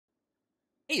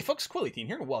Hey folks, Quilly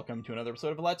here, and welcome to another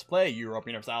episode of Let's Play Europa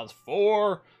Universalis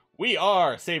 4. We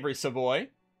are Savory, Savoy,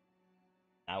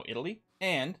 now Italy,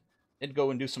 and did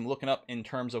go and do some looking up in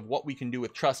terms of what we can do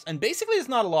with trust, and basically it's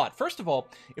not a lot. First of all,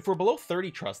 if we're below 30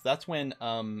 trust, that's when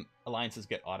alliances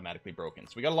get automatically broken,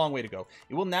 so we got a long way to go.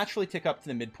 It will naturally tick up to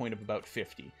the midpoint of about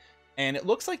 50, and it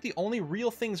looks like the only real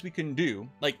things we can do,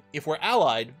 like if we're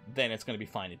allied, then it's going to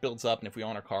be fine. It builds up, and if we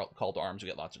honor call to arms, we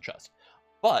get lots of trust.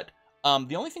 But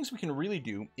the only things we can really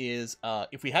do is,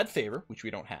 if we had favor, which we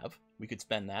don't have, we could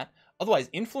spend that. Otherwise,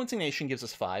 influencing nation gives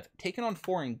us 5. Taking on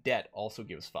foreign debt also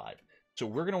gives 5. So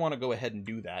we're going to want to go ahead and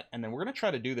do that. And then we're going to try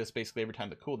to do this basically every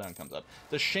time the cooldown comes up.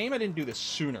 It's a shame I didn't do this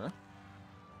sooner.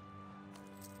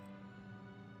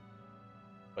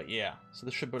 But yeah, so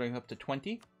this should bring up to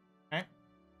 20. Okay.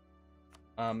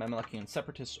 Mamlukian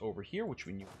separatists over here, which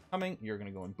we knew were coming. You're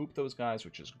going to go and boop those guys,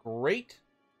 which is great.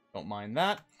 Don't mind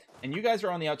that. And you guys are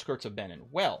on the outskirts of Benin.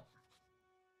 Well,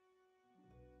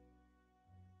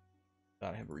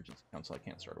 God, I have a Regency Council. I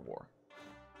can't start a war.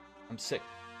 I'm sick.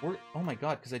 Oh my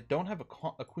God, because I don't have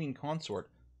a queen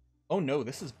consort. Oh no,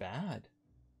 this is bad.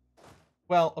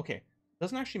 Well, okay.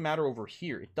 Doesn't actually matter over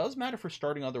here. It does matter for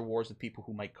starting other wars with people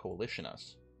who might coalition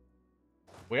us.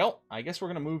 Well, I guess we're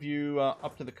going to move you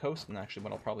up to the coast. And actually,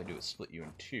 what I'll probably do is split you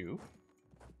in 2.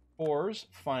 Cores,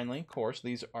 finally, of course,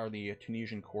 these are the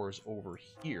Tunisian cores over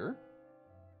here.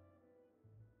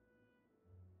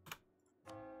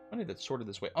 Funny that's sorted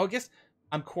this way. Oh, I guess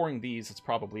I'm coring these. It's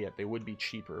probably it. They would be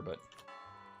cheaper, but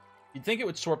you'd think it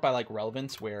would sort by like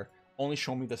relevance, where only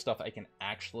show me the stuff I can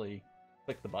actually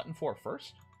click the button for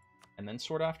first, and then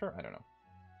sort after. I don't know.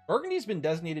 Burgundy's been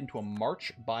designated into a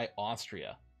march by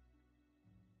Austria.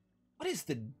 What is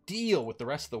the deal with the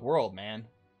rest of the world, man?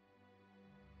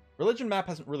 Religion map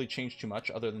hasn't really changed too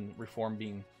much, other than reform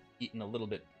being eaten a little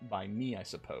bit by me, I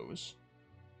suppose.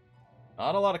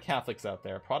 Not a lot of Catholics out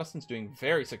there. Protestants doing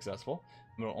very successful.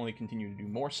 I'm going to only continue to do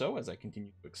more so as I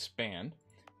continue to expand.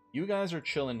 You guys are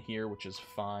chilling here, which is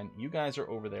fine. You guys are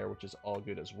over there, which is all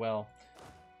good as well.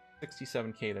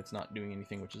 67k, that's not doing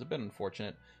anything, which is a bit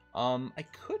unfortunate. I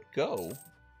could go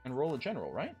and roll a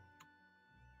general, right?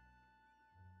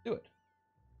 Do it.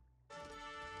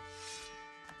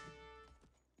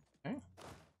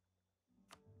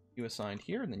 You assigned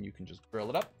here, and then you can just drill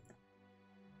it up.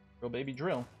 Drill, baby,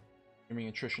 drill. Giving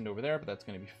attrition over there, but that's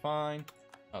going to be fine.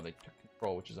 Oh, they took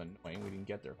control, which is annoying. We didn't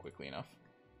get there quickly enough.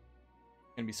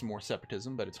 Going to be some more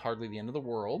separatism, but it's hardly the end of the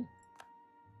world.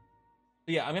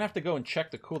 So yeah, I'm going to have to go and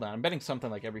check the cooldown. I'm betting something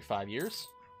like every 5 years.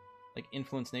 Like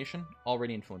influence nation.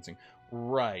 Already influencing.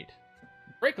 Right.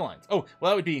 Break alliance. Oh,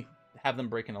 well, that would be have them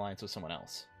break an alliance with someone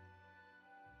else.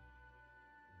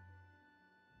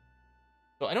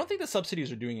 So I don't think the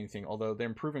subsidies are doing anything, although they're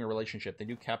improving a relationship. They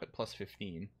do cap at plus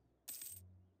 15.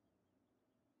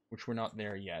 Which we're not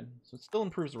there yet. So it still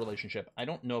improves the relationship. I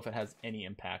don't know if it has any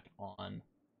impact on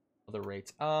other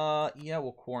rates. Yeah,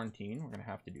 we'll quarantine. We're going to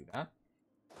have to do that.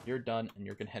 You're done, and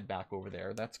you're going to head back over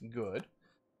there. That's good.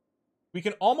 We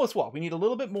can almost walk. We need a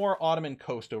little bit more Ottoman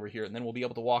coast over here, and then we'll be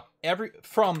able to walk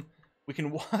we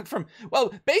can walk from,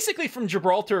 well, basically from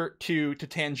Gibraltar to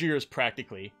Tangiers,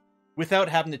 practically, without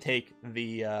having to take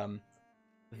the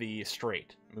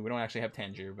strait. I mean, we don't actually have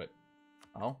Tangier, but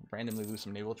I'll randomly lose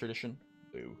some naval tradition.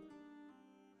 Boo.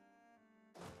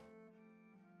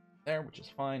 There, which is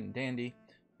fine and dandy.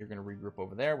 You're going to regroup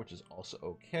over there, which is also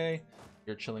okay.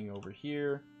 You're chilling over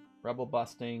here. Rebel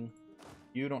busting.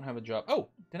 You don't have a job. Oh,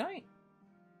 did I?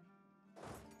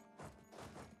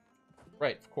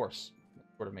 Right, of course. That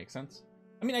sort of makes sense.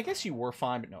 I mean, I guess you were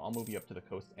fine, but no, I'll move you up to the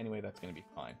coast. Anyway, that's going to be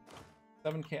fine.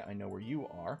 7k, I know where you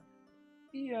are.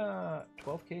 The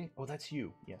 12k? Oh, that's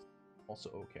you. Yes,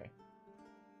 also okay.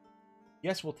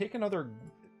 Yes, we'll take another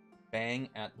bang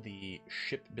at the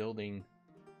shipbuilding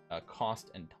cost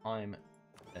and time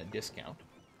discount.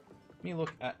 Let me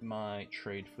look at my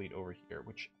trade fleet over here,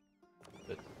 which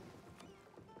split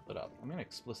up. I'm going to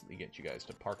explicitly get you guys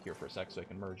to park here for a sec so I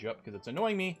can merge you up, because it's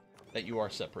annoying me that you are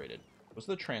separated. Those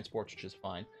are the transports, which is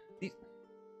fine. These...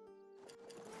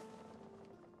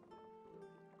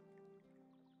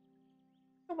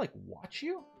 I'll, like, watch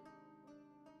you?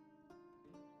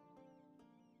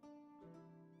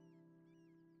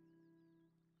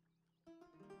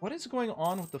 What is going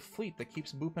on with the fleet that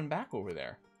keeps booping back over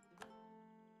there?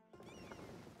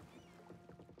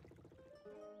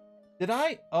 Did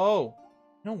I? Oh.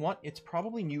 You know what? It's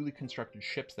probably newly constructed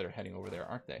ships that are heading over there,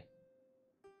 aren't they?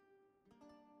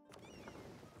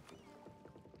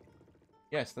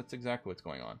 Yes, that's exactly what's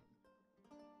going on.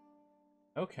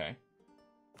 Okay.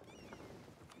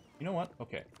 You know what?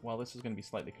 Okay. Well, this is going to be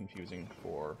slightly confusing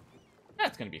for...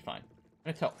 That's going to be fine.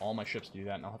 I'm going to tell all my ships to do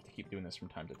that, and I'll have to keep doing this from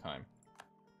time to time.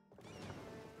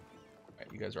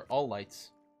 Alright, you guys are all lights.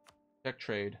 Tech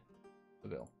trade.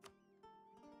 Seville.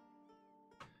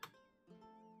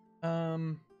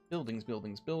 Buildings,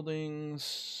 buildings,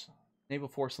 buildings. Naval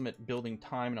force limit, building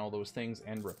time, and all those things,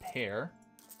 and repair.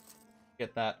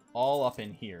 Get that all up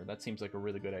in here. That seems like a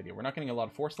really good idea. We're not getting a lot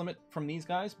of force limit from these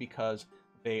guys because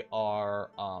they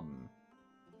are,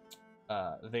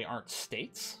 they aren't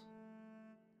states.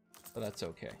 So that's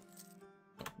okay.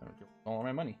 Oh, no, all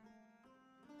my money.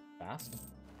 Fast.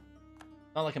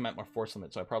 Not like I'm at my force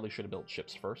limit, so I probably should have built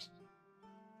ships first.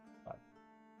 But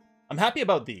I'm happy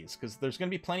about these, because there's going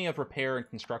to be plenty of repair and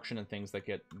construction and things that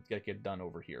get done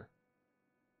over here.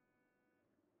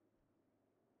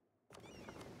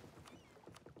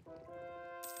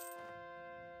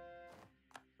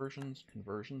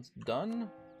 Conversions done.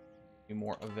 Be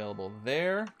more available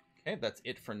there. Okay, that's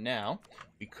it for now.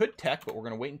 We could tech, but we're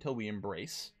going to wait until we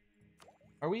embrace.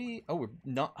 Are we... Oh, we're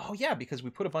not... Oh, yeah, because we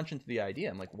put a bunch into the idea.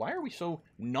 I'm like, why are we so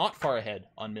not far ahead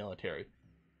on military?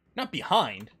 Not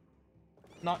behind.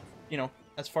 Not, you know,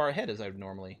 as far ahead as I would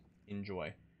normally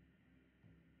enjoy.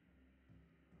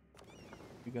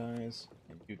 You guys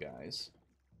and you guys.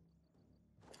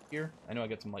 Here. I know I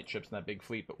got some light ships in that big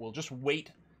fleet, but we'll just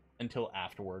wait until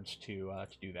afterwards to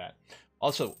do that.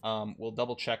 Also, we'll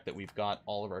double check that we've got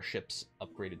all of our ships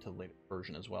upgraded to the latest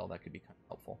version as well. That could be kind of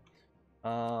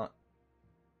helpful.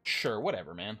 Sure,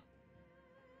 whatever, man.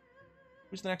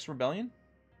 Who's the next rebellion?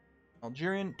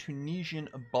 Algerian, Tunisian,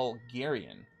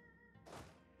 Bulgarian.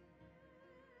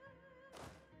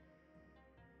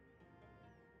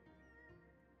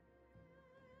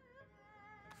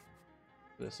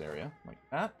 This area, like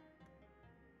that.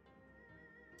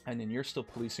 And then you're still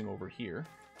policing over here.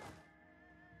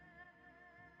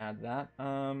 Add that.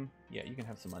 Yeah, you can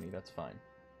have some money. That's fine.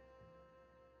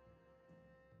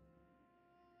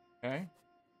 Okay.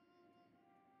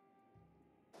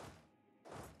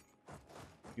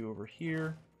 You over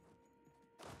here.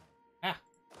 Ah!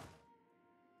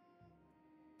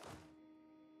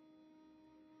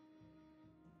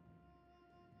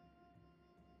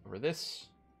 Over this.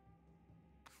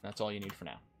 That's all you need for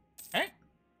now. Okay?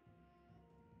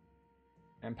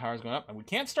 Empire's going up, and we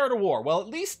can't start a war. Well, at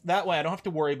least that way I don't have to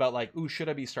worry about, like, ooh, should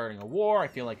I be starting a war? I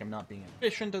feel like I'm not being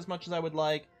efficient as much as I would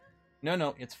like.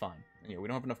 No, it's fine. Yeah, we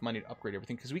don't have enough money to upgrade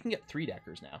everything, because we can get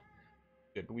 3-deckers now.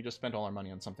 Good, but we just spent all our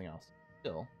money on something else.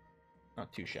 Still,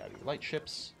 not too shabby. Light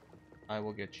ships, I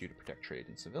will get you to protect trade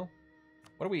in Seville.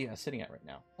 What are we sitting at right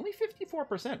now? Only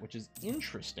 54%, which is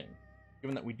interesting,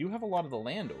 given that we do have a lot of the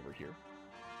land over here.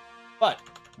 But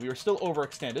we are still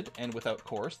overextended and without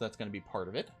cores. That's going to be part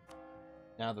of it.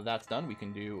 Now that that's done, we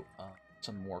can do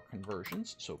some more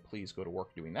conversions. So please go to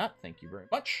work doing that. Thank you very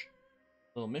much.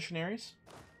 Little missionaries.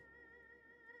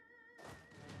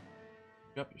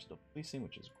 Yep, you're still policing,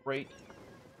 which is great.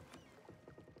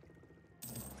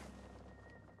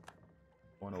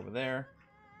 One over there.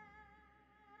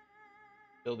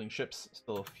 Building ships,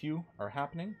 still a few are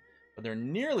happening, but they're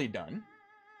nearly done.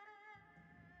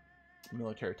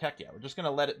 Military tech, yeah, we're just going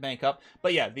to let it bank up.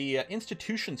 But yeah, the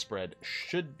institution spread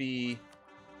should be...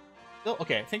 Still,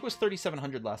 okay, I think it was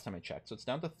 3,700 last time I checked, so it's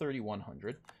down to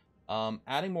 3,100.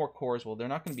 Adding more cores, well, they're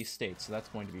not going to be states, so that's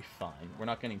going to be fine. We're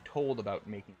not getting told about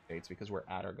making states because we're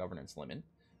at our governance limit.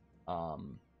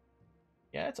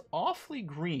 Yeah, it's awfully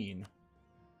green.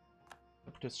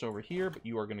 Separatists over here, but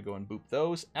you are going to go and boop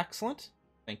those. Excellent.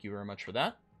 Thank you very much for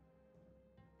that.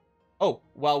 Oh,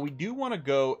 while we do want to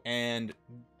go and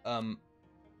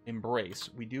embrace,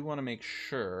 we do want to make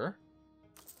sure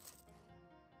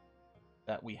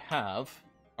that we have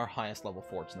our highest level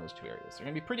forts in those two areas. They're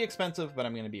going to be pretty expensive, but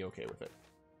I'm going to be okay with it.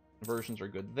 Conversions are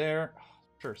good there. Oh,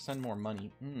 sure, send more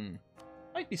money.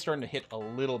 Might be starting to hit a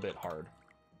little bit hard.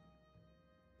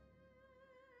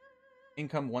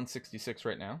 Income 166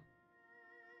 right now.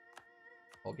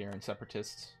 Bulgarian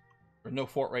separatists. There's no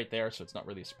fort right there, so it's not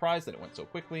really a surprise that it went so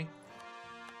quickly.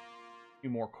 A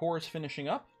few more cores finishing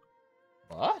up.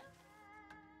 What?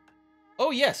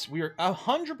 Oh, yes, we are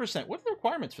 100%. What are the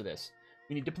requirements for this?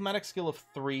 We need diplomatic skill of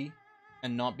 3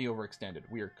 and not be overextended.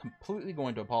 We are completely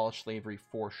going to abolish slavery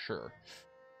for sure.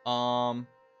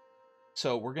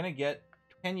 So we're going to get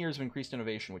 10 years of increased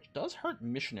innovation, which does hurt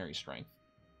missionary strength.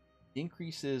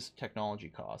 Increases technology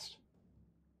cost.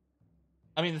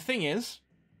 I mean, the thing is,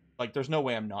 like, there's no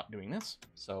way I'm not doing this,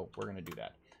 so we're going to do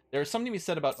that. There's something to be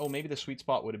said about, oh, maybe the sweet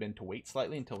spot would have been to wait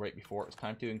slightly until right before it was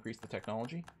time to increase the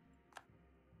technology.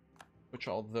 Which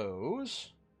all those...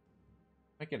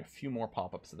 Might get a few more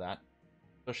pop-ups of that,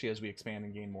 especially as we expand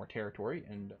and gain more territory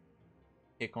and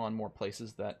take on more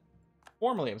places that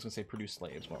formerly, I was going to say, produce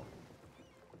slaves. Well,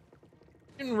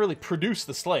 didn't really produce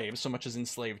the slaves so much as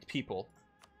enslaved people.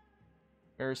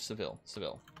 Where's Seville?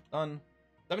 Seville. Done.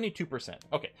 72%.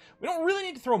 Okay. We don't really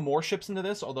need to throw more ships into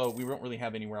this, although we don't really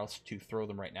have anywhere else to throw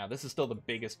them right now. This is still the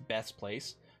biggest, best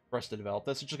place for us to develop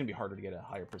this. It's just going to be harder to get a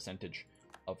higher percentage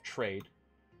of trade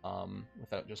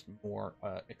without just more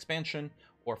expansion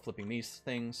or flipping these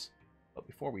things. But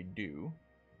before we do,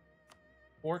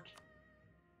 port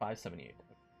 578.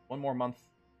 One more month.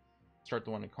 Start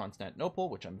the one in Constantinople,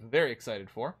 which I'm very excited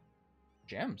for.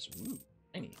 Gems. Ooh,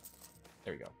 tiny.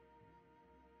 There we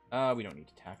go. We don't need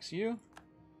to tax you.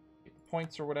 Get the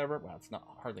points or whatever. Well, it's not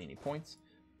hardly any points.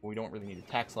 But we don't really need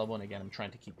a tax level. And again, I'm trying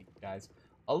to keep these guys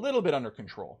a little bit under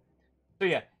control. So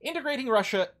yeah, integrating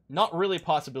Russia, not really a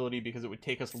possibility because it would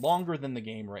take us longer than the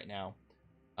game right now.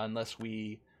 Unless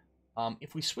we...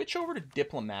 if we switch over to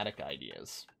diplomatic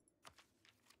ideas...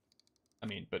 I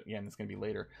mean, but again, it's going to be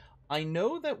later. I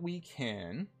know that we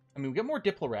can... I mean, we get more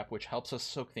Diplo Rep, which helps us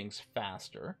soak things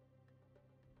faster.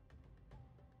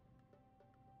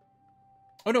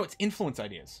 Oh, no, it's influence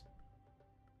ideas.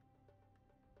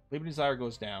 Labor Desire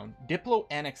goes down. Diplo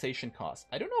annexation costs.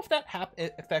 I don't know if that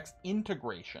affects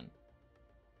integration.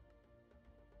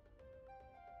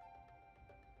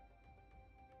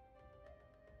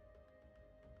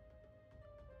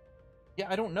 Yeah,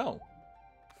 I don't know.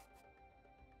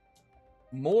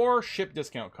 More ship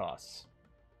discount costs.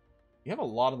 We have a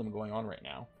lot of them going on right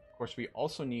now. Of course, we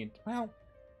also need... Well,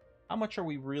 how much are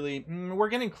we really... we're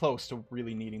getting close to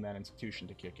really needing that institution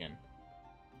to kick in.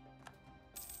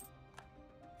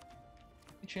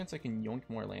 Any chance I can yoink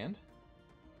more land?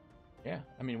 Yeah,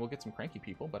 I mean, we'll get some cranky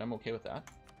people, but I'm okay with that.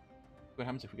 What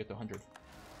happens if we get to 100?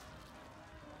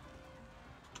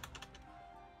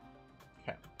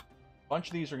 Okay. A bunch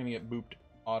of these are going to get booped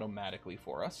automatically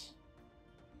for us.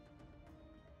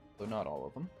 Though not all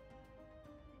of them.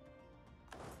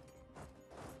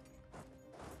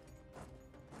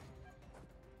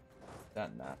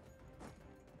 That and that.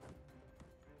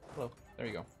 Hello. There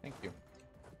you go. Thank you.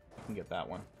 I can get that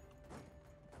one.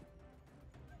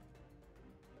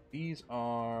 These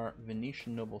are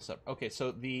Venetian noble okay,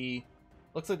 so the...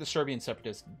 Looks like the Serbian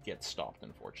separatists get stopped,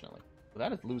 unfortunately. So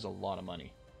that is lose a lot of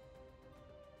money.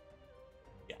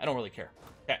 Yeah, I don't really care.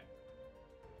 Okay.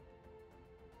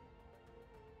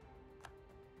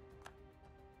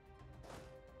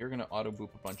 You're going to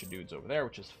auto-boop a bunch of dudes over there,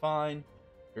 which is fine.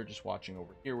 You're just watching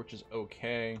over here, which is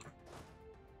okay.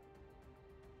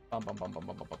 Bum, bum, bum, bum,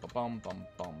 bum, bum, bum, bum, bum,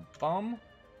 bum, bum.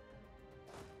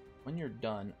 When you're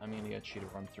done, I'm going to get you to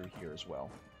run through here as well.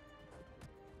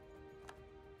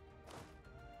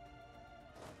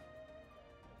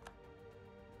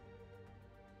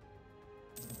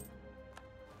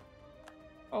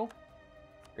 Oh.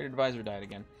 Great Advisor died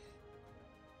again.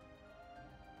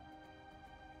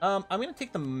 I'm going to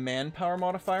take the manpower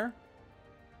modifier.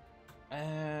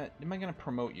 Am I going to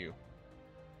promote you?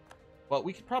 Well,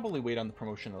 we could probably wait on the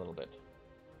promotion a little bit.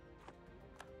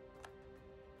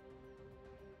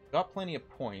 Got plenty of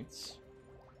points.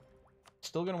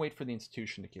 Still going to wait for the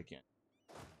institution to kick in.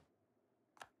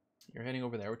 You're heading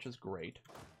over there, which is great.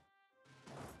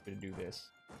 I'm going to do this.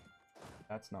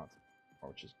 That's not...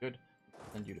 which is good.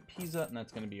 Send you to Pisa, and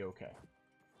that's going to be okay.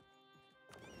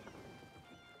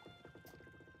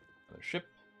 Another ship.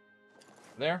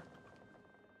 There.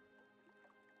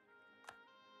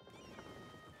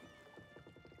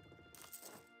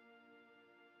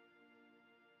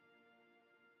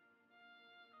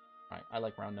 Alright, I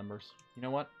like round numbers. You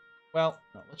know what? Well,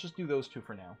 no, let's just do those two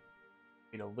for now.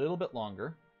 Wait a little bit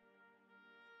longer.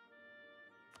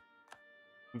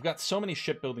 We've got so many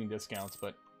shipbuilding discounts,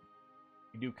 but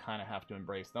we do kind of have to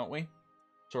embrace, don't we?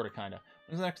 Sort of, kind of.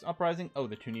 When's the next uprising? Oh,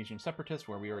 the Tunisian separatists,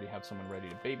 where we already have someone ready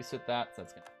to babysit that, so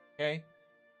that's going to be okay.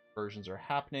 Versions are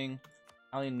happening.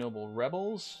 Italian noble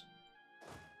rebels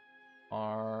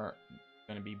are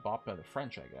going to be bought by the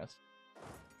French, I guess.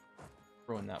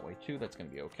 Throw in that way, too. That's going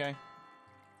to be okay.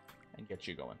 And get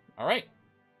you going. All right.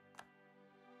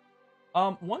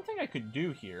 One thing I could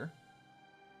do here...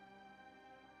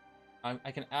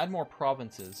 I can add more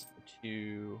provinces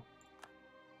to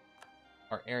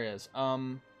our areas,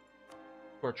 to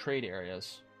our trade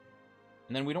areas,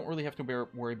 and then we don't really have to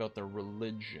worry about their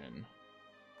religion.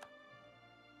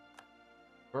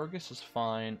 Burgess is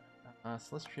fine.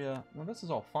 Silistria, well, this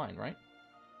is all fine, right?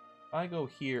 If I go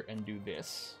here and do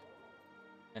this,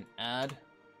 and add,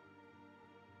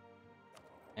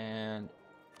 and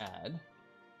add,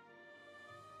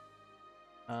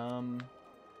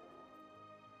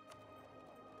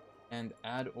 and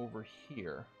add over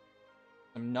here.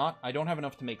 I don't have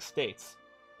enough to make states,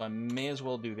 so I may as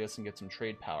well do this and get some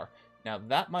trade power. Now,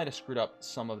 that might have screwed up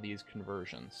some of these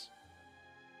conversions.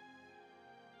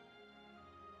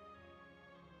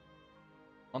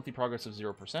 Monthly progress of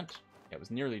 0%. Yeah, it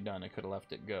was nearly done. I could have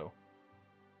left it go.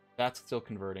 That's still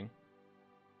converting.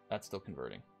 That's still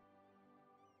converting.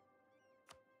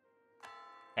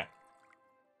 Okay.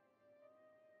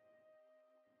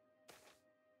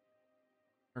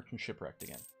 Merchant shipwrecked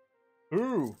again.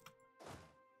 Ooh!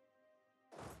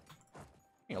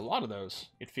 A lot of those,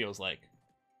 it feels like.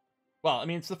 Well, I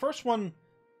mean, it's the first one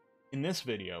in this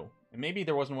video, and maybe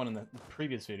there wasn't one in the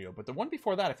previous video, but the one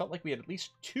before that, I felt like we had at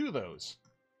least 2 of those.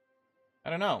 I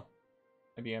don't know.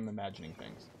 Maybe I'm imagining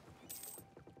things.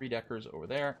 3 deckers over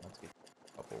there. Let's get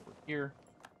up over here.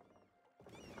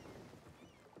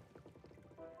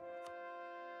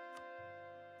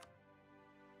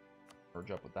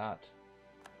 Merge up with that.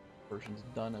 Conversion's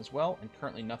done as well, and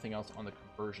currently nothing else on the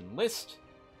conversion list.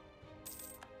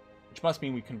 Which must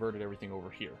mean we converted everything over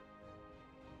here.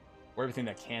 Or everything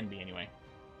that can be, anyway.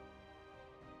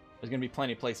 There's going to be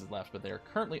plenty of places left, but they are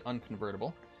currently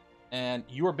unconvertible. And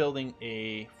you are building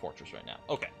a fortress right now.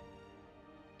 Okay.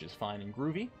 Which is fine and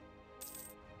groovy.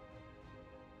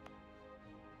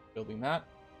 Building that.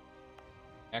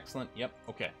 Excellent. Yep.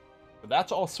 Okay. So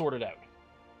that's all sorted out.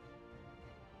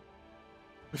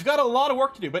 We've got a lot of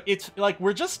work to do, but it's like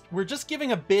we're just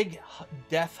giving a big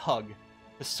death hug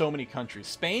to so many countries.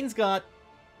 Spain's got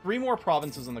 3 more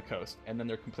provinces on the coast, and then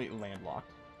they're completely landlocked.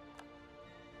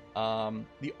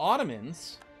 The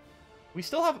Ottomans, we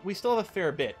still have a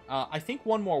fair bit. I think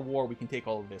one more war we can take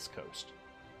all of this coast.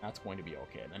 That's going to be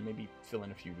okay, and then maybe fill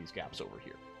in a few of these gaps over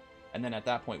here. And then at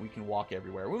that point we can walk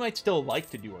everywhere. We might still like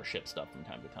to do our ship stuff from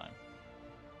time to time.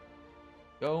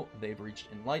 Go, they've reached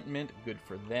enlightenment. Good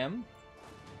for them.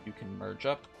 You can merge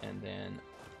up, and then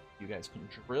you guys can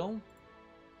drill.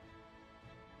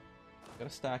 Got a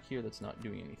stack here that's not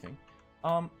doing anything.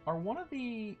 Are one of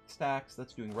the stacks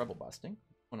that's doing rebel busting?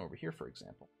 One over here, for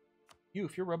example.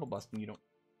 If you're rebel busting, you don't.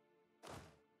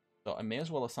 So I may as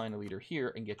well assign a leader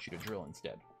here and get you to drill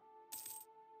instead.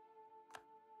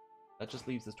 That just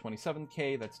leaves this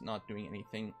 27k. That's not doing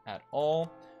anything at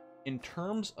all. In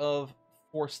terms of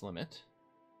force limit,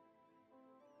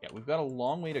 yeah, we've got a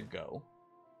long way to go.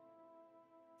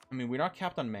 I mean, we're not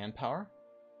capped on manpower.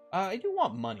 I do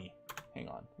want money. Hang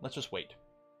on. Let's just wait.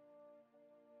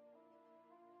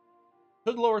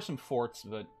 Could lower some forts,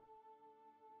 but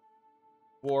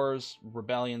wars,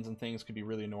 rebellions, and things could be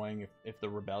really annoying if the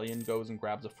rebellion goes and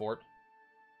grabs a fort.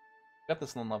 Got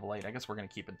this on level 8. I guess we're going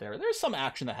to keep it there. There's some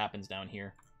action that happens down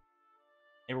here.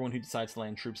 Everyone who decides to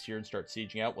land troops here and start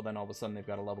sieging out, well, then all of a sudden they've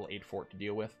got a level 8 fort to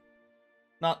deal with.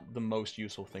 Not the most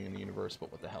useful thing in the universe,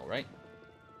 but what the hell, right?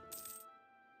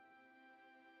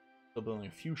 Still building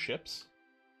a few ships.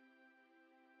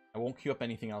 I won't queue up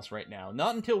anything else right now.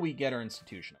 Not until we get our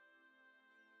institution.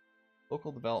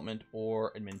 Local development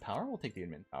or admin power. We'll take the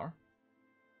admin power.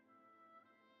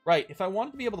 Right, if I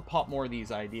wanted to be able to pop more of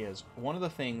these ideas, one of the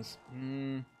things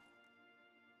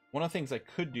I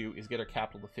could do is get our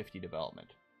capital to 50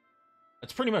 development.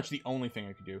 That's pretty much the only thing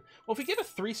I could do. Well, if we get a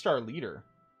 3-star leader,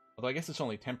 although I guess it's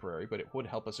only temporary, but it would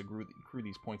help us accrue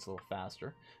these points a little faster.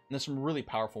 And there's some really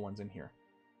powerful ones in here.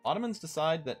 Ottomans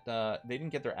decide that they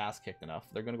didn't get their ass kicked enough.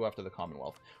 They're going to go after the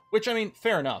Commonwealth. Which, I mean,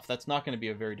 fair enough. That's not going to be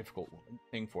a very difficult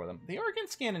thing for them. They are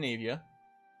against Scandinavia,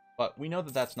 but we know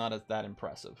that that's not that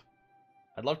impressive.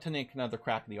 I'd love to take another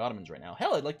crack at the Ottomans right now.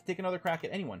 Hell, I'd like to take another crack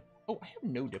at anyone. Oh, I have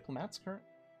no diplomats current.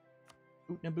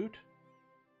 Boot na boot.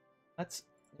 That's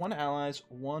 1 allies,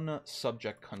 1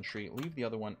 subject country. Leave the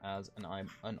other one as an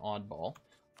oddball.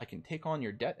 I can take on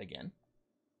your debt again.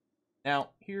 Now,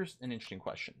 here's an interesting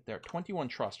question. They're at 21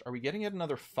 trust. Are we getting yet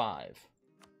another 5?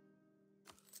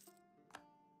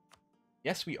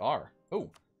 Yes, we are.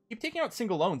 Oh, keep taking out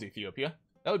single loans, Ethiopia.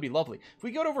 That would be lovely. If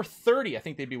we go to over 30, I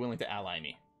think they'd be willing to ally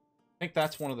me. I think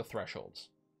that's one of the thresholds.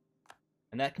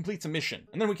 And that completes a mission.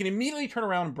 And then we can immediately turn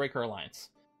around and break our alliance.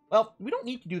 Well, we don't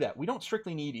need to do that. We don't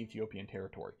strictly need Ethiopian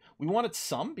territory. We wanted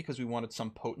some because we wanted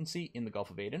some potency in the Gulf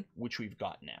of Aden, which we've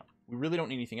got now. We really don't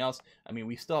need anything else. I mean,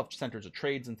 we still have centers of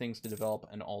trades and things to develop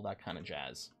and all that kind of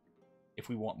jazz. If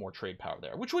we want more trade power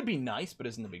there, which would be nice, but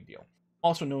isn't a big deal.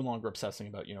 Also, no longer obsessing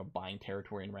about, you know, buying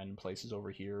territory in random places over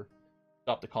here.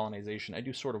 Stop the colonization. I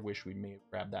do sort of wish we may have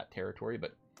grabbed that territory,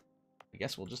 but I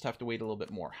guess we'll just have to wait a little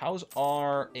bit more. How's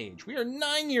our age? We are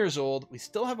 9 years old. We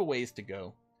still have a ways to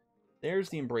go. There's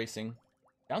the embracing.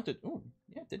 Down to... Ooh,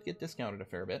 yeah, it did get discounted a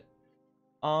fair bit.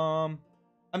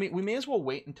 I mean, we may as well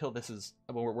wait until this is...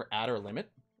 Well, we're at our limit.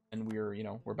 And we're, you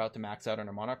know, we're about to max out on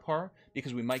our monarch power.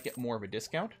 Because we might get more of a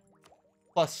discount.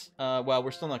 Plus, well,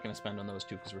 we're still not going to spend on those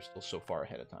 2 because we're still so far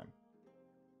ahead of time.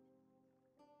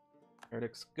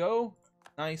 Heretics go.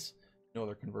 Nice. No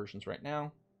other conversions right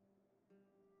now.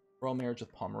 Royal marriage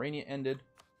with Pomerania ended.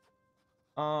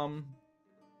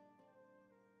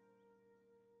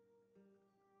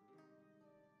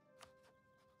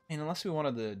 And unless we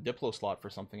wanted the Diplo slot for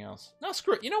something else. No,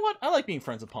 screw it. You know what? I like being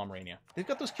friends with Pomerania. They've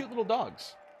got those cute little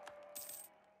dogs.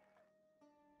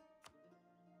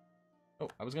 Oh,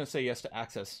 I was going to say yes to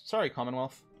access. Sorry,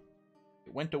 Commonwealth.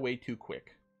 It went away too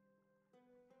quick.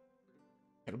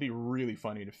 It'll be really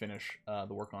funny to finish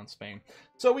the work on Spain.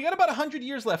 So we got about 100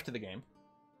 years left to the game.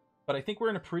 But I think we're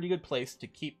in a pretty good place to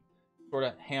keep sort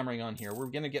of hammering on here. We're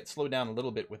going to get slowed down a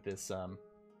little bit with this...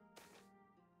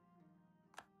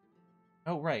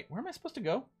 Oh, right. Where am I supposed to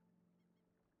go?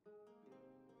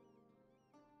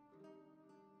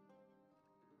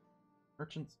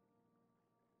 Merchants.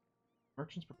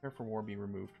 Merchants prepare for war be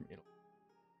removed from Italy.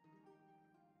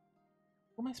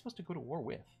 Who am I supposed to go to war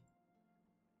with?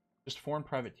 Just foreign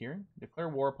privateering? Declare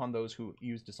war upon those who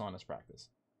use dishonest practice.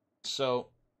 So...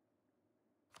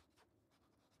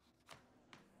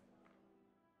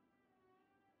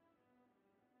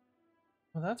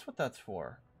 Well, that's what that's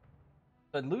for.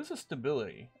 I'd lose the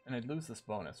stability, and I'd lose this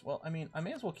bonus. Well, I mean, I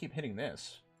may as well keep hitting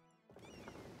this.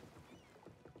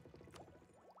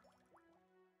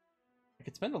 I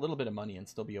could spend a little bit of money and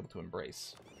still be able to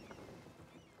embrace.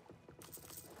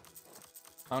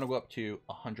 I'm going to go up to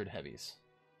 100 heavies.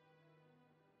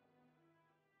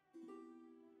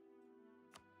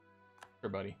 Sure,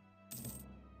 buddy.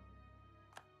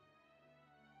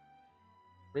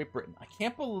 Great Britain. I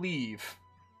can't believe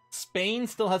Spain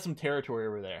still has some territory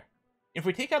over there. If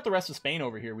we take out the rest of Spain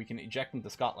over here, we can eject them to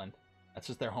Scotland. That's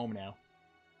just their home now.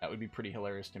 That would be pretty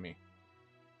hilarious to me.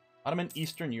 Ottoman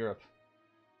Eastern Europe.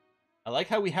 I like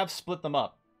how we have split them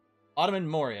up. Ottoman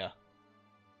Moria.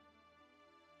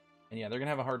 And yeah, they're going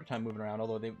to have a harder time moving around,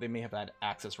 although they may have had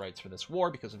access rights for this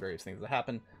war because of various things that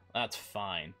happen. That's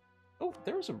fine. Oh,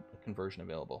 there was a conversion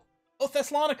available. Oh,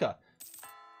 Thessalonica!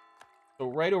 So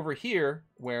right over here,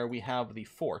 where we have the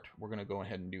fort, we're going to go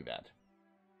ahead and do that.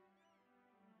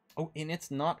 Oh, and it's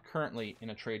not currently in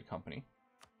a trade company.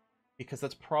 Because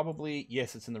that's probably...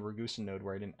 Yes, it's in the Ragusa node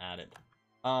where I didn't add it.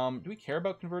 Do we care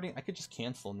about converting? I could just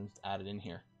cancel and then just add it in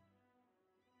here.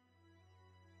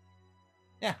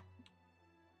 Yeah.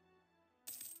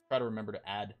 Try to remember to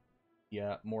add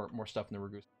more stuff in the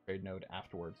Ragusa trade node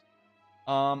afterwards.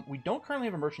 We don't currently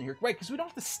have a merchant here. Right, because we don't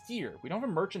have to steer. We don't have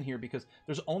a merchant here because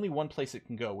there's only one place it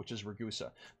can go, which is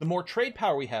Ragusa. The more trade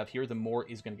power we have here, the more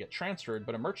is going to get transferred,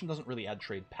 but a merchant doesn't really add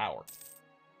trade power.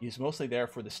 He's mostly there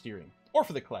for the steering, or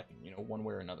for the collecting, you know, one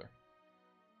way or another.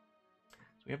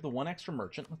 So we have the one extra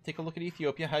merchant. Let's take a look at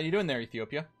Ethiopia. How you doing there,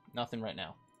 Ethiopia? Nothing right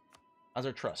now. How's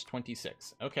our trust?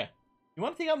 26. Okay. You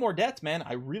want to take out more debts, man?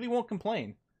 I really won't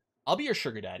complain. I'll be your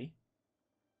sugar daddy.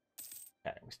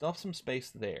 Okay, we still have some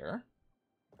space there.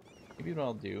 Maybe what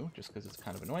I'll do, just because it's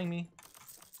kind of annoying me,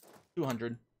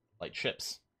 200 light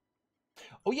ships.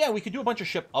 Oh yeah, we could do a bunch of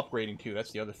ship upgrading too. That's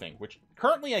the other thing, which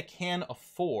currently I can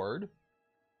afford.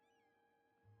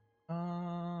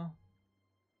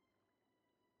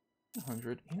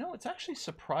 100. You know, it's actually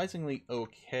surprisingly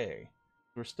okay.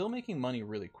 We're still making money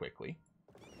really quickly.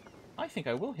 I think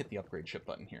I will hit the upgrade ship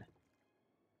button here.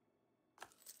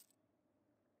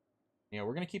 You know,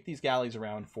 we're going to keep these galleys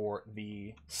around for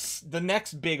the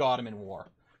next big Ottoman war.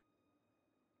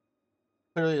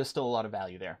 Clearly, there's still a lot of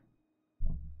value there.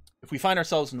 If we find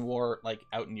ourselves in war, like,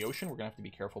 out in the ocean, we're going to have to be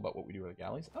careful about what we do with the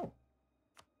galleys. Oh.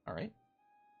 Alright.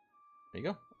 There you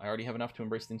go. I already have enough to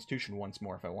embrace the institution once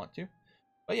more if I want to.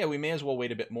 But yeah, we may as well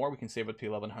wait a bit more. We can save up to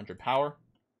 1100 power.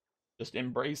 Just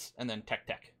embrace, and then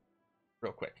tech.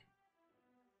 Real quick.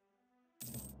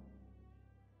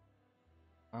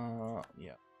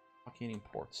 Yeah. Blockading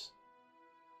ports.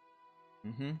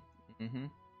 Who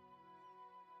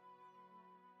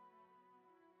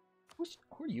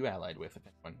are you allied with, if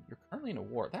anyone? You're currently in a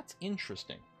war. That's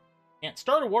interesting. Can't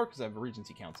start a war because I have a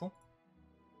Regency Council.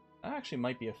 That actually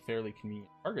might be a fairly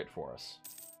convenient target for us.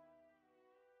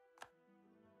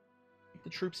 Keep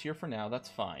the troops here for now. That's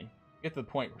fine. Get to the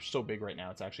point we're so big right now,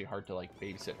 it's actually hard to, like,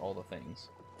 babysit all the things.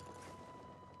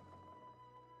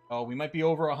 Oh, we might be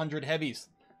over 100 heavies.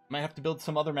 Might have to build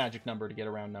some other magic number to get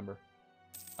a round number.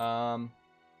 Yeah,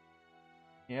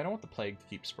 I don't want the plague to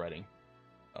keep spreading.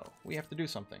 Oh, we have to do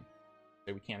something.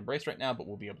 Okay, we can't embrace right now, but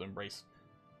we'll be able to embrace,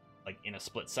 like, in a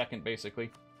split second,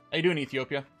 basically. How you doing,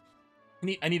 Ethiopia?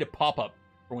 I need a pop-up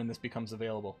for when this becomes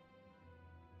available.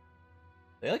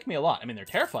 They like me a lot. I mean, they're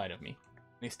terrified of me.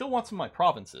 And they still want some of my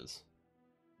provinces.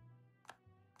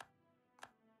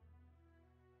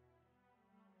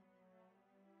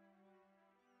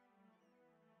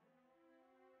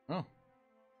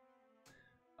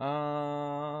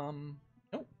 Oh.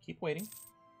 Nope, keep waiting.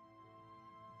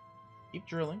 Keep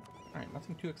drilling. Alright,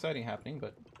 nothing too exciting happening,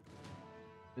 but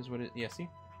this is what it... Yeah, see?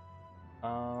 What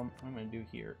I'm going to do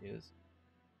here is...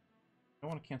 I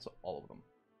want to cancel all of them.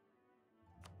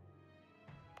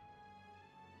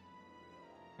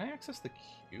 Can I access the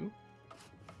queue?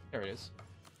 There it is.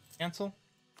 Cancel.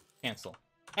 Cancel.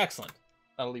 Excellent.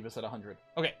 That'll leave us at 100.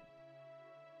 Okay.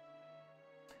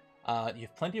 You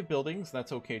have plenty of buildings.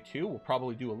 That's okay, too. We'll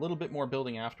probably do a little bit more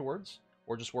building afterwards.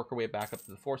 Or just work our way back up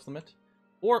to the force limit.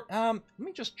 Or, let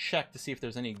me just check to see if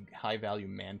there's any high-value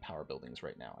manpower buildings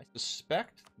right now. I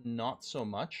suspect not so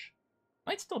much.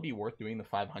 Might still be worth doing the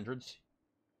 500s.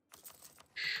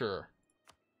 Sure.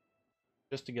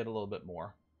 Just to get a little bit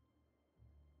more.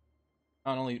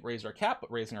 Not only raise our cap,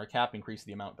 but raising our cap increased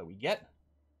the amount that we get.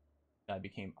 Guy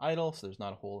became idle, so there's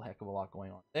not a whole heck of a lot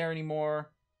going on there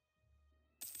anymore.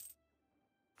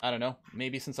 I don't know.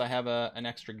 Maybe since I have an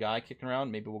extra guy kicking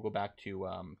around, maybe we'll go back to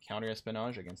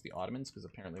counter-espionage against the Ottomans, because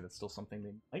apparently that's still something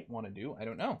they might want to do. I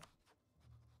don't know.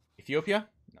 Ethiopia?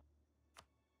 No.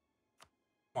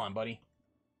 Come on, buddy.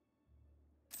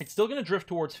 It's still going to drift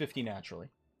towards 50 naturally.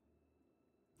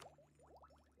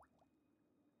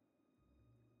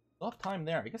 Still have time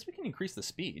there. I guess we can increase the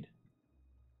speed.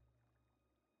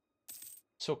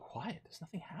 So quiet. There's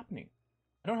nothing happening.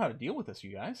 I don't know how to deal with this,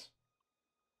 you guys.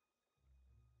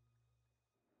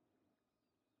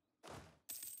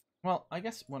 Well, I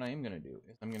guess what I am going to do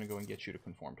is I'm going to go and get you to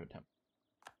conform to a template.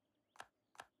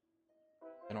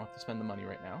 I don't have to spend the money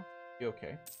right now. Be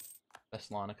okay.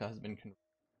 Thessalonica has been converted.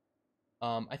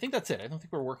 I think that's it. I don't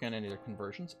think we're working on any other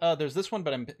conversions. There's this one,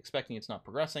 but I'm expecting it's not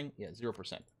progressing. Yeah,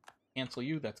 0%. Cancel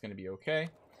you. That's going to be okay.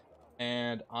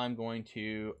 And I'm going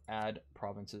to add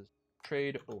provinces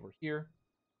trade over here.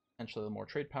 Potentially a little more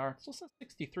trade power. It still says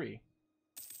 63.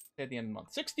 At the end of the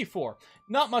month. 64.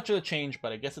 Not much of a change,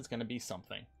 but I guess it's going to be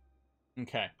something.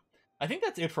 Okay. I think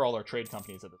that's it for all our trade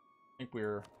companies at this point. I think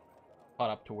we're caught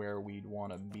up to where we'd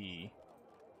want to be.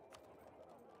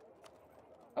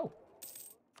 Oh.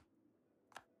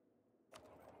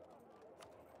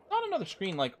 Not another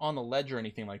screen like on the ledge or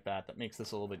anything like that that makes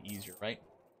this a little bit easier, right?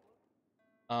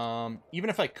 Even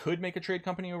if I could make a trade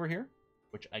company over here,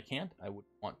 which I can't, I would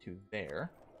want to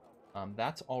there.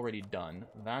 That's already done.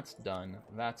 That's done.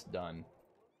 That's done.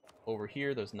 Over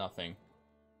here, there's nothing.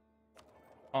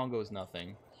 Congo's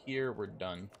nothing. Here, we're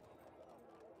done.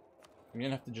 I'm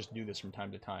gonna have to just do this from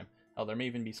time to time. Oh, there may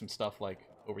even be some stuff like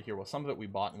over here. Well, some of it we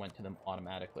bought and went to them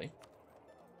automatically.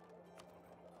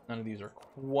 None of these are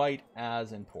quite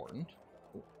as important.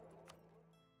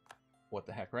 What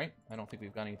the heck, right? I don't think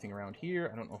we've got anything around here.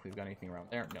 I don't know if we've got anything around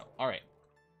there. No. All right.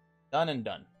 Done and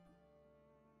done.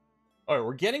 All right,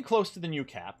 we're getting close to the new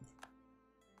cap.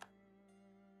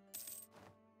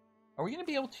 Are we going to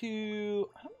be able to...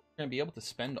 I don't know if we're going to be able to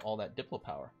spend all that Diplo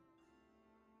power.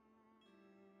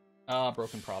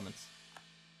 Broken province.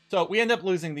 So we end up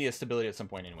losing the stability at some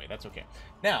point anyway. That's okay.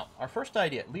 Now, our first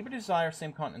idea. Liberty Desire,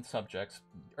 same continent subjects.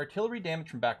 Artillery damage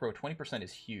from back row, 20%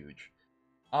 is huge.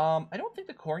 I don't think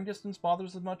the coring distance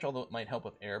bothers as much, although it might help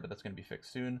with air, but that's going to be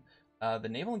fixed soon. The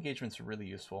naval engagements are really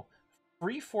useful.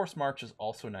 Free force march is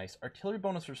also nice. Artillery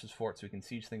bonus versus fort, so we can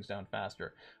siege things down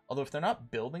faster. Although if they're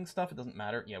not building stuff, it doesn't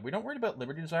matter. Yeah, we don't worry about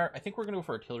Liberty Desire. I think we're going to go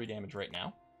for artillery damage right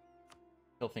now.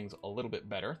 Kill things a little bit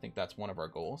better. I think that's one of our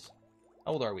goals.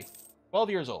 How old are we? 12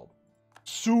 years old.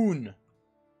 Soon.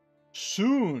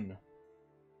 Soon.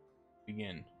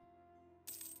 Begin.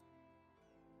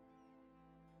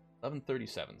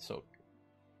 1137, so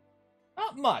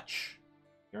not much.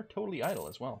 You're totally idle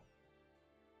as well.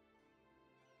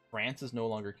 France is no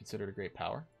longer considered a great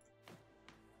power.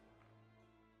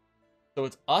 So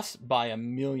it's us by a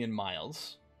million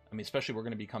miles. I mean, especially we're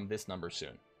going to become this number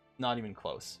soon. Not even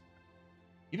close.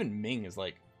 Even Ming is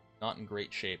like not in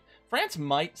great shape. France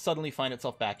might suddenly find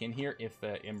itself back in here if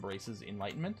it embraces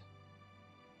Enlightenment.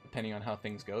 Depending on how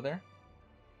things go there.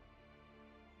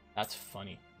 That's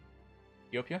funny.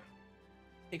 Ethiopia?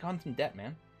 Take on some debt,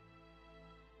 man.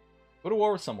 Go to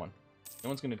war with someone. No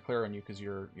one's going to declare on you because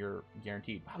you're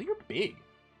guaranteed. Wow, you're big.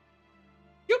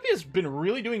 Ethiopia's been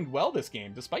really doing well this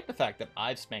game, despite the fact that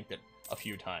I've spanked it a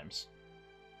few times.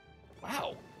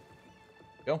 Wow.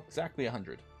 Go, exactly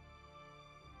 100.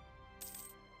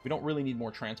 We don't really need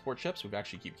more transport ships. We've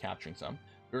actually keep capturing some.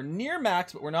 We're near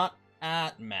max, but we're not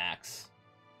at max.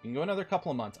 We can go another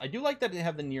couple of months. I do like that they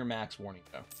have the near max warning,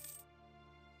 though.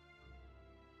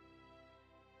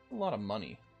 A lot of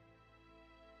money.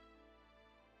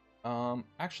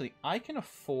 Actually, I can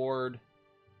afford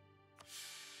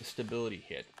the stability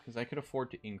hit because I could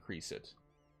afford to increase it.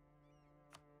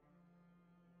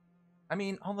 I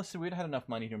mean, honestly, we'd had enough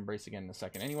money to embrace again in a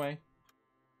second anyway.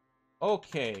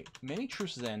 Okay, many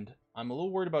truces end. I'm a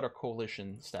little worried about our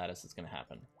coalition status that's going to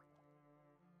happen.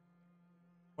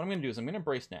 What I'm going to do is I'm going to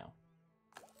embrace now.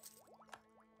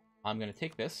 I'm going to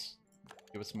take this,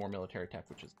 give us some more military tech,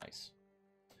 which is nice.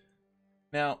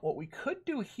 Now, what we could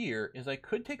do here is I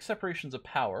could take separations of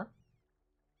power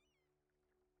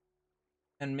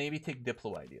and maybe take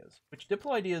Diplo ideas. Which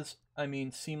Diplo ideas, I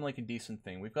mean, seem like a decent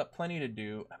thing. We've got plenty to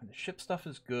do. I mean, the ship stuff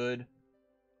is good.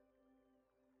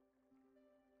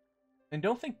 And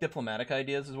don't think diplomatic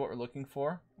ideas is what we're looking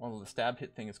for. Although the stab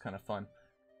hit thing is kind of fun.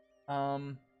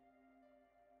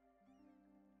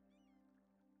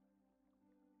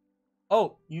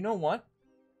 Oh, you know what?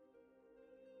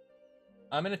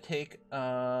 I'm going to take...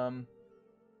 I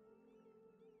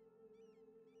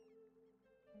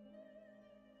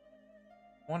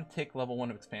want to take level 1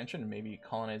 of expansion and maybe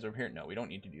colonize over here. No, we don't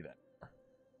need to do that. I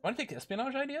want to take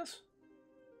espionage ideas?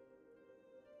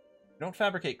 We don't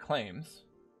fabricate claims.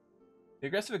 The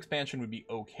aggressive expansion would be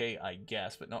okay, I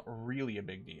guess, but not really a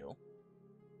big deal.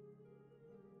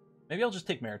 Maybe I'll just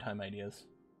take maritime ideas.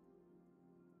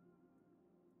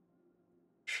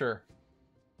 Sure.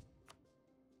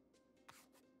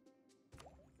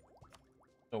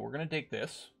 So we're going to take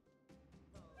this.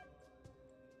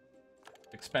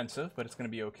 It's expensive, but it's going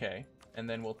to be okay. And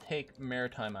then we'll take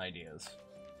maritime ideas.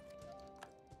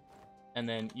 And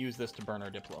then use this to burn our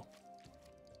Diplo.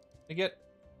 We get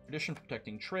tradition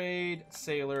protecting trade,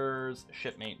 sailors,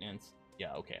 ship maintenance.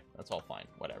 Yeah, okay. That's all fine.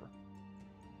 Whatever.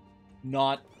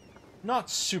 Not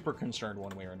super concerned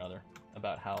one way or another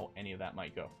about how any of that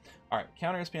might go. All right,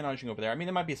 counter-espionaging over there. I mean,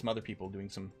 there might be some other people doing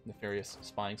some nefarious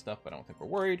spying stuff, but I don't think we're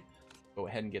worried. Go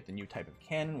ahead and get the new type of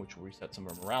cannon, which will reset some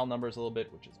of our morale numbers a little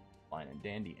bit, which is fine and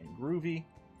dandy and groovy.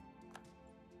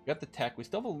 We got the tech. We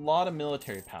still have a lot of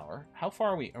military power. How far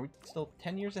are we? Are we still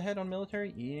 10 years ahead on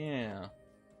military? Yeah.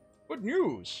 Good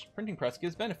news! Printing press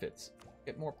gives benefits.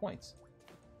 Get more points.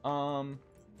 Government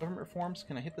reforms.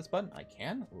 Can I hit this button? I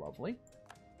can. Lovely.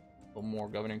 A little more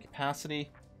governing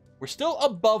capacity. We're still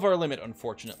above our limit,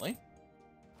 unfortunately.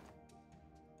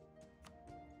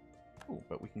 Ooh,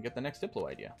 but we can get the next Diplo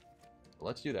idea. So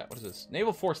let's do that. What is this?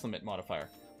 Naval force limit modifier.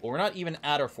 Well, we're not even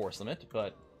at our force limit,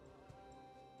 but...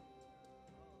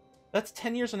 That's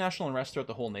 10 years of national unrest throughout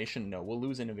the whole nation. No, we'll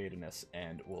lose innovativeness,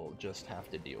 and we'll just have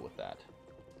to deal with that.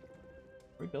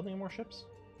 Are we building more ships?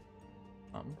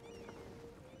 Oh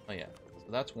yeah.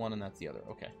 So that's one and that's the other.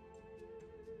 Okay.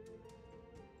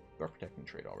 We are protecting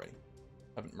trade already.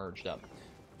 Haven't merged up.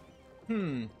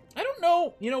 I don't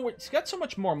know. You know, it's got so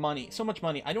much money.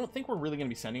 I don't think we're really going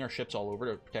to be sending our ships all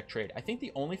over to protect trade. I think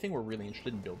the only thing we're really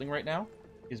interested in building right now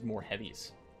is more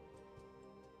heavies.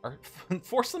 Our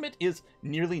force limit is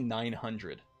nearly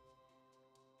 900.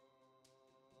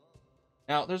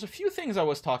 Now, there's a few things I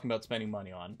was talking about spending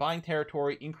money on. Buying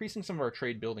territory, increasing some of our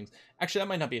trade buildings. Actually, that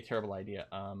might not be a terrible idea.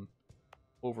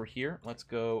 Over here, let's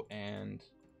go and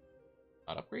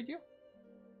not upgrade you.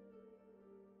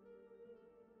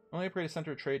 Only upgrade a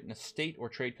center of trade in a state or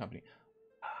trade company.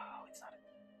 Oh, it's not.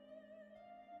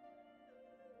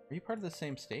 Are you part of the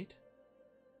same state?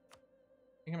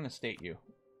 I think I'm going to state you.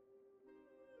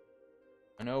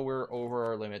 I know we're over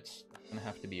our limits. It's going to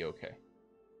have to be okay.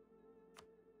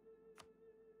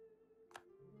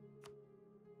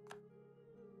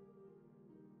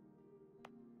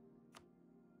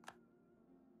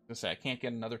 I was going to say, I can't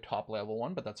get another top level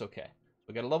one, but that's okay.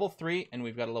 We got a level 3 and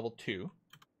we've got a level 2.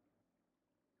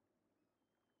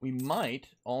 We might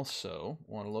also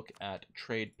want to look at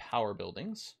trade power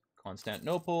buildings.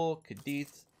 Constantinople,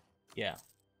 Cadiz. Yeah.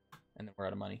 And then we're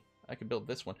out of money. I could build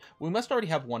this one. We must already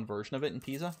have one version of it in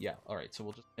Pisa. Yeah, alright. So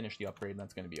we'll just finish the upgrade and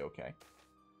that's going to be okay.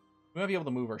 We might be able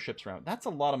to move our ships around. That's a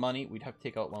lot of money. We'd have to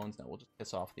take out loans. Now we'll just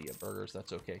piss off the burgers.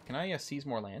 That's okay. Can I seize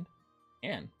more land?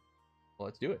 Can. Well,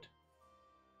 let's do it.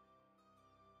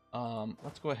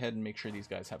 Let's go ahead and make sure these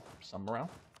guys have some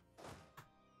morale.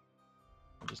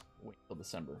 I'll just wait till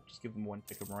December. Just give them one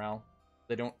tick of morale.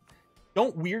 They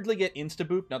don't weirdly get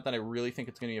insta-boop. Not that I really think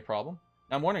it's going to be a problem.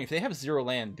 Now I'm wondering if they have 0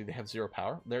 land, do they have 0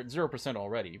 power? They're at 0%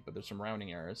 already, but there's some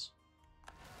rounding errors.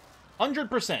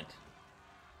 100%.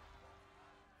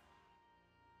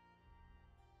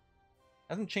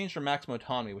 Hasn't changed their maximum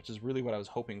autonomy, which is really what I was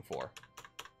hoping for.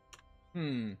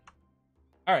 All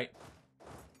right.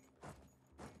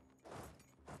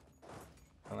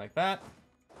 Like that.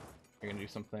 You're going to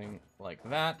do something like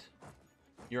that.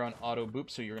 You're on auto boop,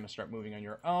 so you're going to start moving on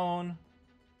your own.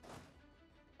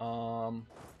 Something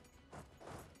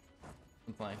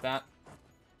like that.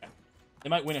 Okay. They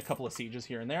might win a couple of sieges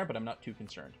here and there, but I'm not too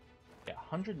concerned. Yeah,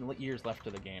 100 years left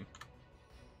to the game.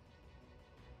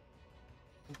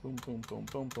 Boom, boom, boom,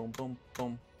 boom, boom, boom,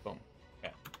 boom, boom.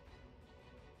 Okay.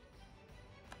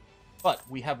 But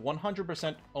we have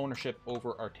 100% ownership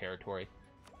over our territory.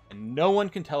 And no one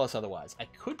can tell us otherwise. I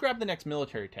could grab the next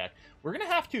military tech. We're gonna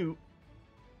have to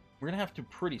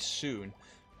pretty soon.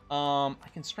 I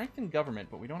can strengthen government,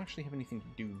 but we don't actually have anything to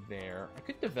do there. I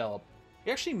could develop.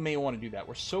 We actually may want to do that.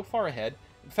 We're so far ahead.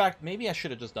 In fact, maybe I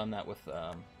should have just done that with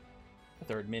our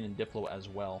admin and Diplo as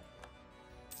well.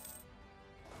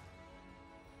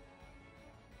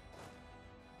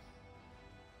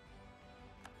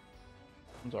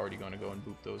 I'm already going to go and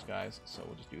boop those guys, so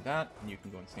we'll just do that. And you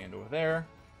can go and stand over there.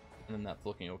 And then that's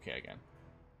looking okay again.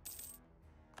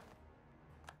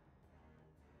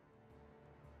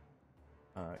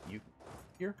 You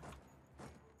here.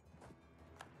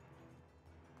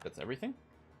 That's everything.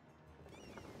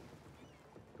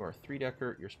 You are a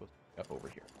 3-decker. You're supposed to be up over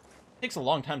here. It takes a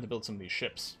long time to build some of these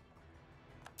ships.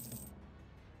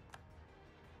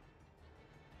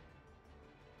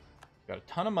 Got a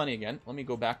ton of money again. Let me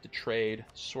go back to trade.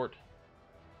 Sort.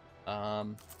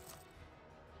 Might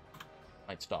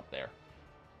stop there.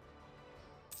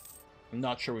 I'm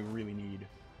not sure we really need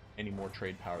any more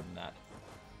trade power than that.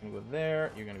 You're going to go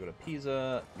there. You're going to go to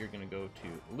Pisa. You're going to go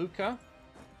to Lucca.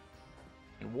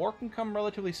 And war can come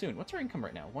relatively soon. What's our income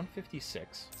right now?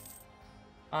 156.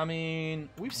 I mean,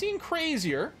 we've seen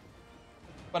crazier,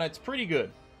 but it's pretty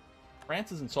good. France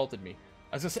has insulted me.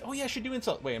 I was going to say, oh yeah, I should do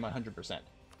insult. Wait, I'm 100%. So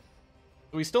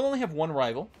we still only have one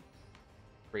rival.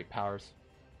 Great powers.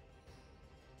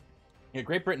 Yeah,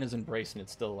 Great Britain has embraced, and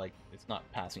it's still like, it's not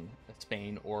passing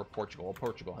Spain or Portugal.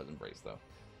 Portugal has embraced, though.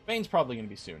 Spain's probably going to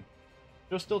be soon.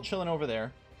 They're still chilling over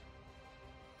there.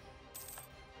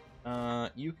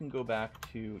 You can go back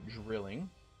to drilling.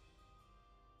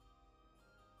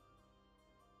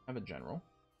 Have a general.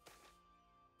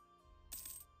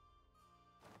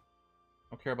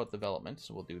 Don't care about development,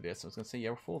 so we'll do this. I was going to say, yeah,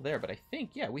 we're full there, but I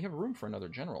think, yeah, we have room for another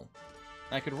general.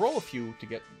 And I could roll a few to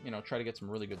get, you know, try to get some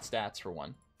really good stats for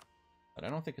one. But I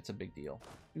don't think it's a big deal.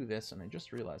 Do this, and I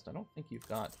just realized I don't think you've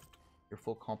got your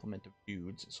full complement of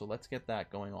dudes, so let's get that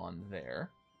going on there.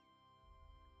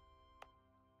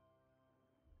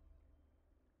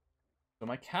 So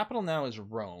my capital now is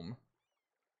Rome.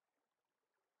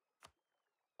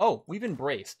 Oh, we've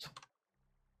embraced.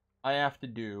 I have to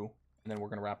do, and then we're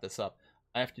going to wrap this up,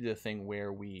 I have to do the thing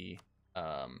where we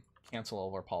cancel all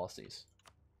of our policies.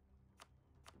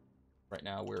 Right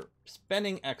now we're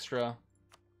spending extra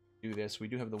to do this. We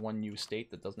do have the one new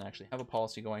state that doesn't actually have a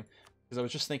policy going. Because I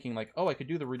was just thinking like, oh, I could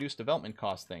do the reduced development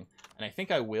cost thing. And I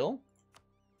think I will.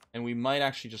 And we might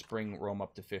actually just bring Rome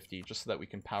up to 50 just so that we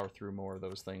can power through more of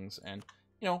those things. And,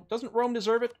 you know, doesn't Rome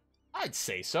deserve it? I'd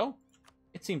say so.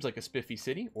 It seems like a spiffy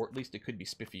city, or at least it could be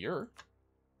spiffier.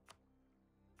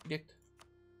 Edict.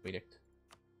 Edict.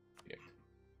 Edict.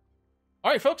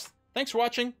 All right, folks. Thanks for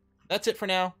watching. That's it for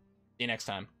now. See you next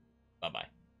time.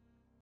 Bye-bye.